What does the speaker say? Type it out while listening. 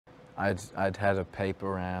I'd had a paper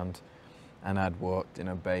round and I'd worked in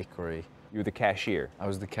a bakery. You were the cashier? I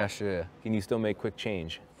was the cashier. Can you still make quick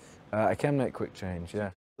change? I can make quick change, yeah.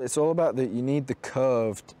 It's all about you need the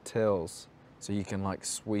curved tills so you can like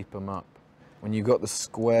sweep them up. When you've got the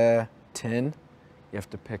square tin, you have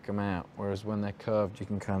to pick them out, whereas when they're curved, you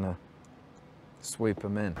can kind of sweep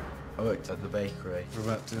them in. I worked at the bakery for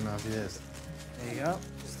about 2.5 years. There you go.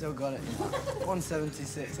 Still got it.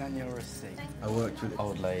 176 annual receipt. I worked with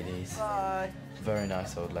old ladies. Bye. Very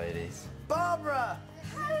nice old ladies. Barbara!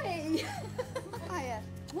 Hi! Hiya.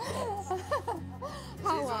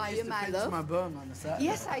 How are you, my love? My bum on the Saturday.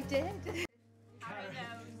 Yes, I did.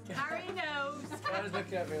 Harry knows. Harry's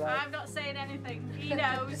looking at me like... I'm not saying anything. He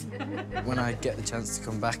knows. When I get the chance to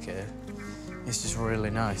come back here, it's just really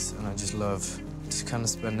nice, and I just love just kind of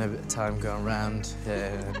spending a bit of time going around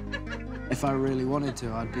here. If I really wanted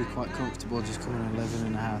to, I'd be quite comfortable just coming and living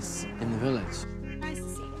in a house in the village. Nice to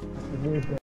see you.